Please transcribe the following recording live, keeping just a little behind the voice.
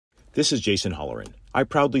This is Jason Holleran. I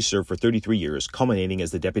proudly served for 33 years, culminating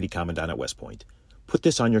as the Deputy Commandant at West Point. Put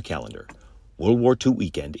this on your calendar. World War II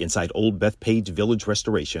weekend inside Old Bethpage Village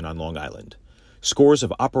Restoration on Long Island. Scores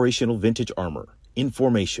of operational vintage armor, in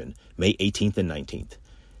formation, May 18th and 19th.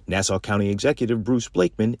 Nassau County Executive Bruce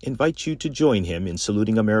Blakeman invites you to join him in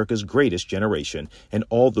saluting America's greatest generation and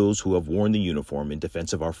all those who have worn the uniform in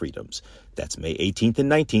defense of our freedoms. That's May 18th and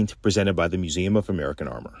 19th, presented by the Museum of American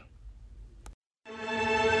Armor.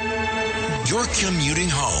 You're commuting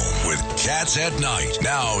home with Cats at Night.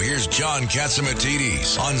 Now, here's John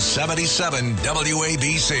Catsimatidis on 77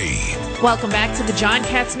 WABC. Welcome back to the John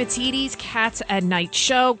Catsimatidis Cats at Night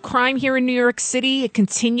show. Crime here in New York City, it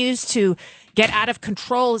continues to get out of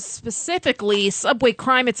control. Specifically, subway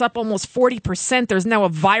crime, it's up almost 40%. There's now a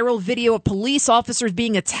viral video of police officers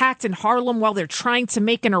being attacked in Harlem while they're trying to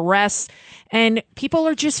make an arrest. And people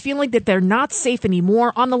are just feeling that they're not safe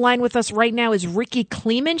anymore. On the line with us right now is Rikki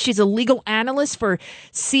Klieman. She's a legal analyst for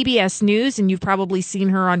CBS News, and you've probably seen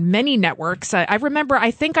her on many networks.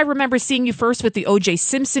 I think I remember seeing you first with the O.J.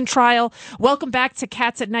 Simpson trial. Welcome back to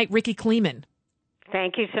Cats at Night, Rikki Klieman.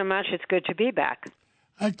 Thank you so much. It's good to be back.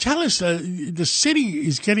 Tell us, the city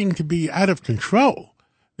is getting to be out of control.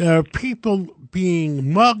 There are people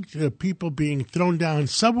being mugged, people being thrown down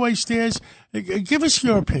subway stairs. Give us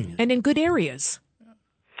your opinion. And in good areas.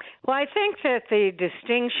 Well, I think that the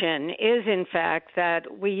distinction is, in fact,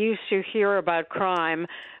 that we used to hear about crime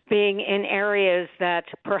being in areas that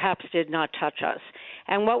perhaps did not touch us.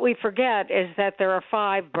 And what we forget is that there are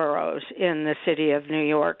 5 boroughs in the city of New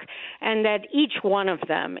York, and that each one of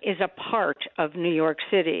them is a part of New York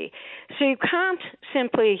City. So you can't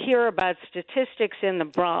simply hear about statistics in the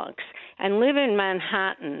Bronx and live in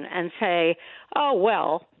Manhattan and say, oh,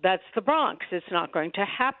 well, that's the Bronx. It's not going to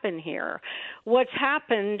happen here. What's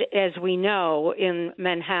happened, as we know, in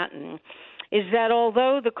Manhattan is that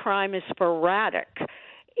although the crime is sporadic,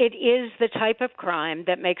 it is the type of crime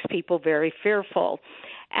that makes people very fearful.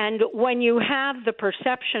 And when you have the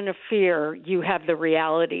perception of fear, you have the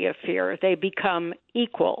reality of fear. They become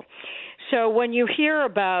equal. So when you hear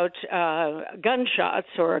about gunshots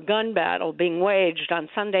or a gun battle being waged on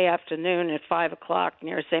Sunday afternoon at 5 o'clock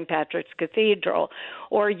near St. Patrick's Cathedral,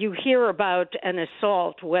 or you hear about an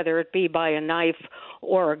assault, whether it be by a knife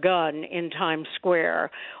or a gun in Times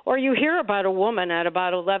Square, or you hear about a woman at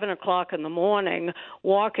about 11 o'clock in the morning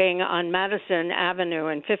walking on Madison Avenue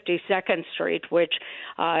and 52nd Street, which,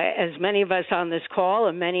 as many of us on this call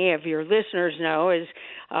and many of your listeners know, is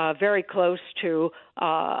very close to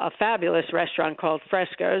a fabulous restaurant called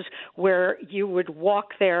Fresco's, where you would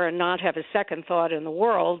walk there and not have a second thought in the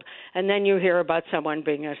world, and then you hear about someone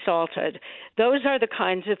being assaulted. Those are the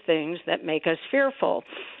kinds of things that make us fearful.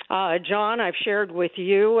 John, I've shared with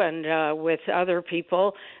you and with other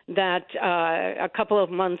people that a couple of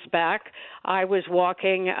months back, I was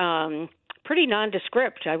walking pretty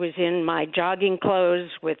nondescript. I was in my jogging clothes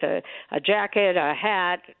with a jacket, a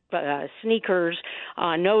hat, sneakers,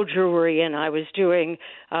 no jewelry, and I was doing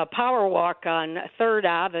a power walk on 3rd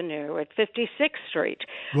Avenue at 56th Street.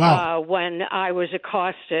 Wow. When I was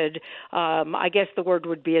accosted. I guess the word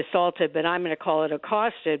would be assaulted, but I'm going to call it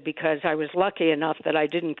accosted because I was lucky enough that I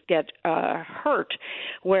didn't get hurt,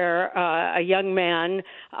 where a young man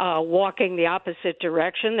walking the opposite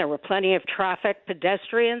direction. There were plenty of traffic,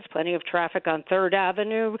 pedestrians, plenty of traffic on 3rd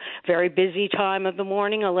Avenue, very busy time of the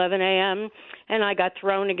morning, 11 a.m., and I got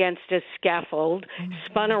thrown against a scaffold,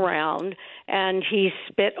 spun around, and he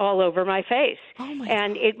spit all over my face.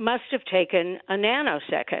 And it must have taken a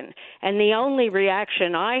nanosecond. And the only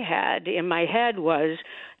reaction I had in my head was,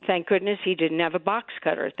 thank goodness he didn't have a box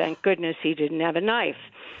cutter. Thank goodness he didn't have a knife.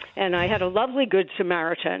 And I had a lovely Good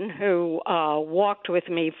Samaritan who walked with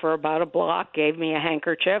me for about a block, gave me a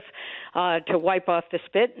handkerchief to wipe off the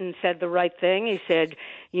spit, and said the right thing. He said,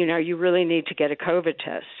 you know, you really need to get a COVID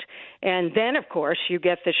test. And then, of course, you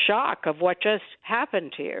get the shock of what just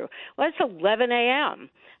happened to you. Well, it's 11 a.m.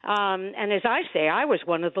 And as I say, I was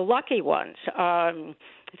one of the lucky ones.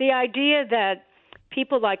 The idea that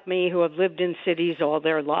people like me who have lived in cities all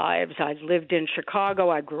their lives, I've lived in Chicago,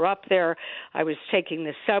 I grew up there, I was taking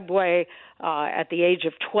the subway at the age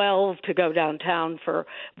of 12 to go downtown for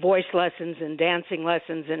voice lessons and dancing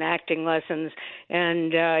lessons and acting lessons,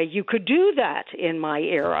 and you could do that in my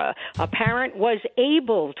era. A parent was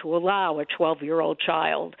able to allow a 12-year-old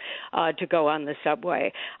child to go on the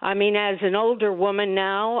subway. I mean, as an older woman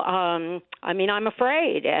now, I'm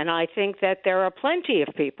afraid, and I think that there are plenty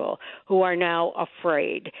of people who are now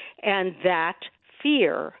afraid, and that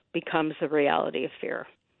fear becomes the reality of fear.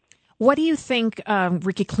 What do you think,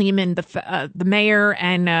 Rikki Klieman, the mayor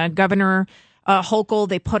and governor Hochul,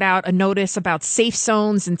 they put out a notice about safe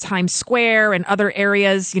zones in Times Square and other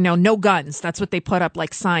areas, no guns. That's what they put up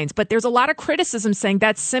like signs. But there's a lot of criticism saying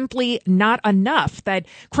that's simply not enough, that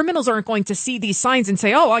criminals aren't going to see these signs and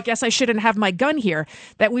say, oh, I guess I shouldn't have my gun here,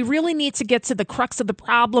 that we really need to get to the crux of the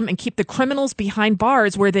problem and keep the criminals behind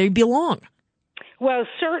bars where they belong. Well,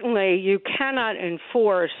 certainly you cannot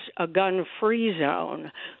enforce a gun-free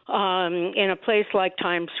zone in a place like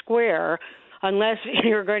Times Square unless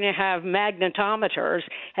you're going to have magnetometers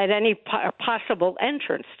at any possible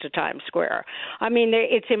entrance to Times Square. I mean,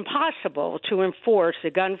 it's impossible to enforce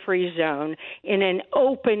a gun-free zone in an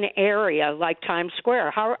open area like Times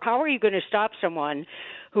Square. How are you going to stop someone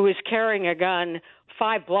who is carrying a gun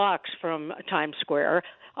 5 blocks from Times Square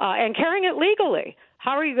and carrying it legally?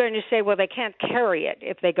 How are you going to say, well, they can't carry it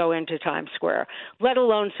if they go into Times Square, let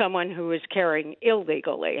alone someone who is carrying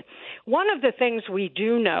illegally? One of the things we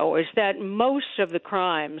do know is that most of the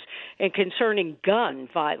crimes concerning gun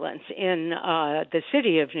violence in the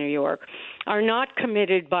city of New York are not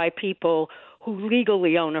committed by people who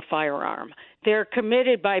legally own a firearm. They're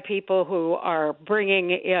committed by people who are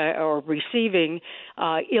bringing or receiving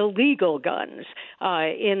illegal guns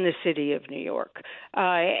in the city of New York.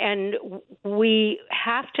 And we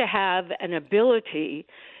have to have an ability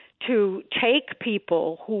to take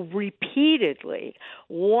people who repeatedly,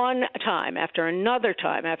 one time after another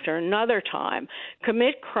time after another time,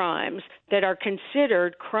 commit crimes that are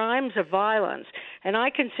considered crimes of violence, and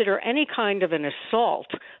I consider any kind of an assault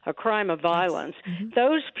a crime of violence,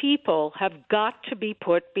 those people have got to be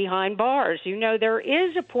put behind bars. There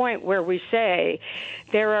is a point where we say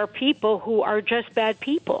there are people who are just bad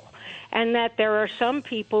people, and that there are some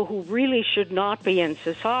people who really should not be in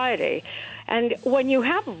society. And when you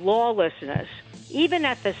have lawlessness, even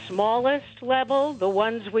at the smallest level, the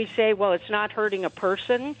ones we say, well, it's not hurting a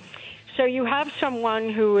person. So you have someone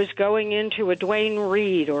who is going into a Duane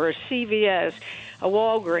Reade or a CVS, a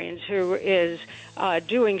Walgreens, who is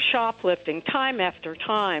doing shoplifting time after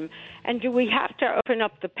time. And do we have to open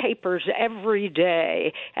up the papers every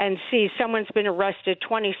day and see someone's been arrested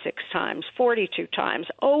 26 times, 42 times,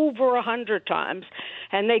 over 100 times,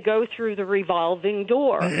 and they go through the revolving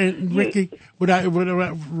door? And Ricky,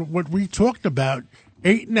 what we talked about,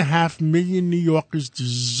 8.5 million New Yorkers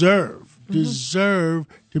deserve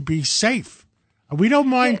to be safe. We don't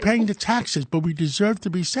mind paying the taxes, but we deserve to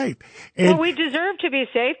be safe. Well, we deserve to be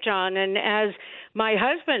safe, John, and as my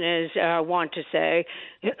husband is want to say,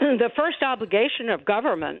 the first obligation of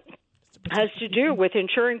government has to do with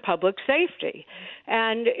ensuring public safety.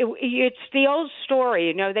 And it's the old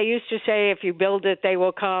story. They used to say, if you build it, they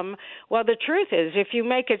will come. Well, the truth is, if you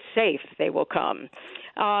make it safe, they will come.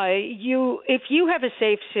 If you have a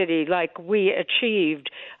safe city like we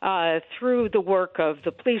achieved through the work of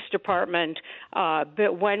the police department,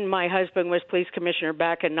 but when my husband was police commissioner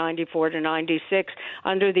back in 94 to 96,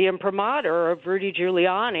 under the imprimatur of Rudy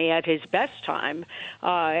Giuliani at his best time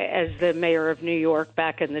as the mayor of New York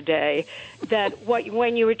back in the day, that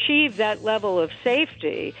when you achieve that level of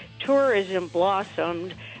safety, tourism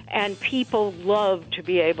blossomed. And people love to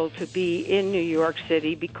be able to be in New York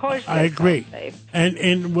City because I agree. Safe.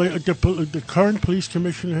 And what the current police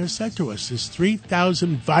commissioner has said to us is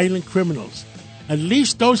 3,000 violent criminals. At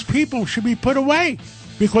least those people should be put away.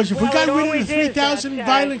 Because if we got rid of the 3,000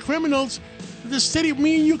 violent criminals, the city,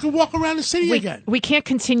 me and you can walk around the city again. We can't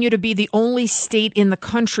continue to be the only state in the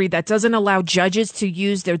country that doesn't allow judges to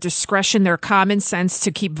use their discretion, their common sense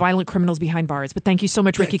to keep violent criminals behind bars. But thank you so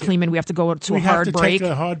much, Ricky Kleeman. We have to go to a hard break. We have to take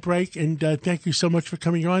a hard break, and thank you so much for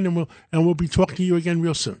coming on, and we'll be talking to you again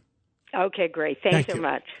real soon. Okay, great. Thanks so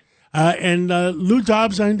much. And Lou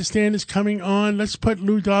Dobbs, I understand, is coming on. Let's put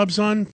Lou Dobbs on.